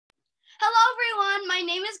Hello everyone, my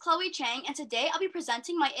name is Chloe Chiang and today I'll be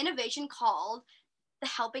presenting my innovation called the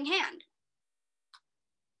helping hand.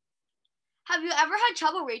 Have you ever had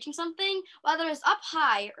trouble reaching something, whether it's up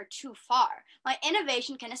high or too far? My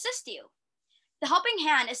innovation can assist you. The helping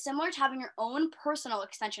hand is similar to having your own personal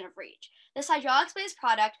extension of reach. This hydraulics-based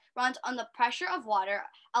product runs on the pressure of water,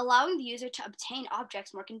 allowing the user to obtain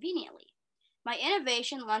objects more conveniently. My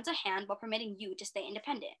innovation lends a hand while permitting you to stay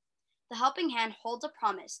independent. The helping hand holds a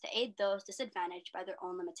promise to aid those disadvantaged by their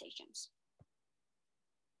own limitations.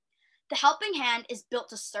 The helping hand is built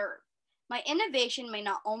to serve. My innovation may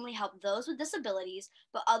not only help those with disabilities,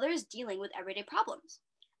 but others dealing with everyday problems.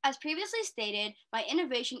 As previously stated, my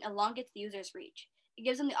innovation elongates the user's reach. It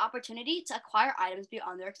gives them the opportunity to acquire items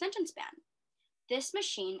beyond their extension span. This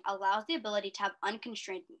machine allows the ability to have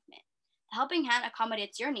unconstrained movement. The helping hand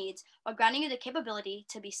accommodates your needs while granting you the capability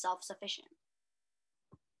to be self-sufficient.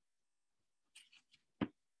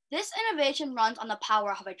 This innovation runs on the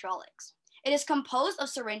power of hydraulics. It is composed of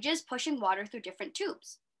syringes pushing water through different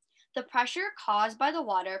tubes. The pressure caused by the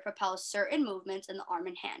water propels certain movements in the arm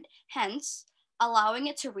and hand, hence, allowing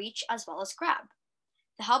it to reach as well as grab.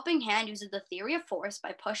 The helping hand uses the theory of force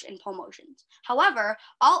by push and pull motions. However,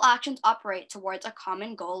 all actions operate towards a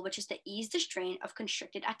common goal, which is to ease the strain of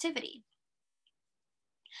constricted activity.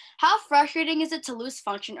 How frustrating is it to lose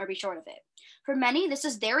function or be short of it? For many, this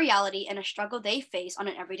is their reality and a struggle they face on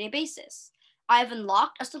an everyday basis. I have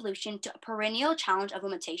unlocked a solution to a perennial challenge of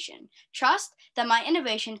limitation. Trust that my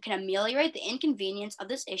innovation can ameliorate the inconvenience of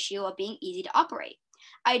this issue of being easy to operate.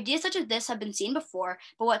 Ideas such as this have been seen before,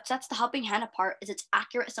 but what sets the helping hand apart is its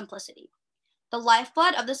accurate simplicity. The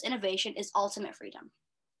lifeblood of this innovation is ultimate freedom.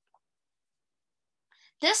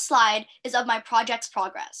 This slide is of my project's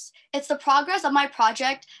progress. It's the progress of my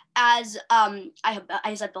project as I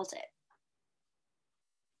built it.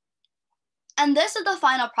 And this is the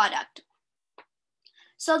final product.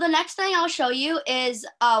 So the next thing I'll show you is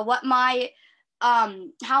how my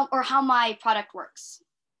product works.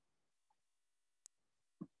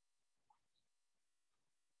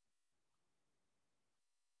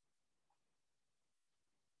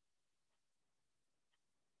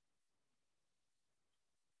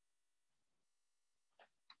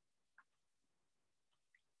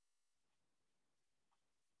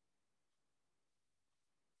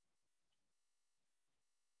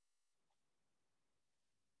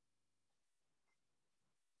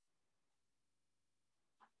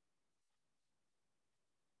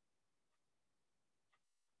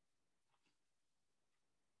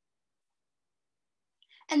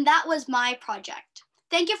 And that was my project.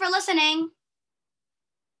 Thank you for listening.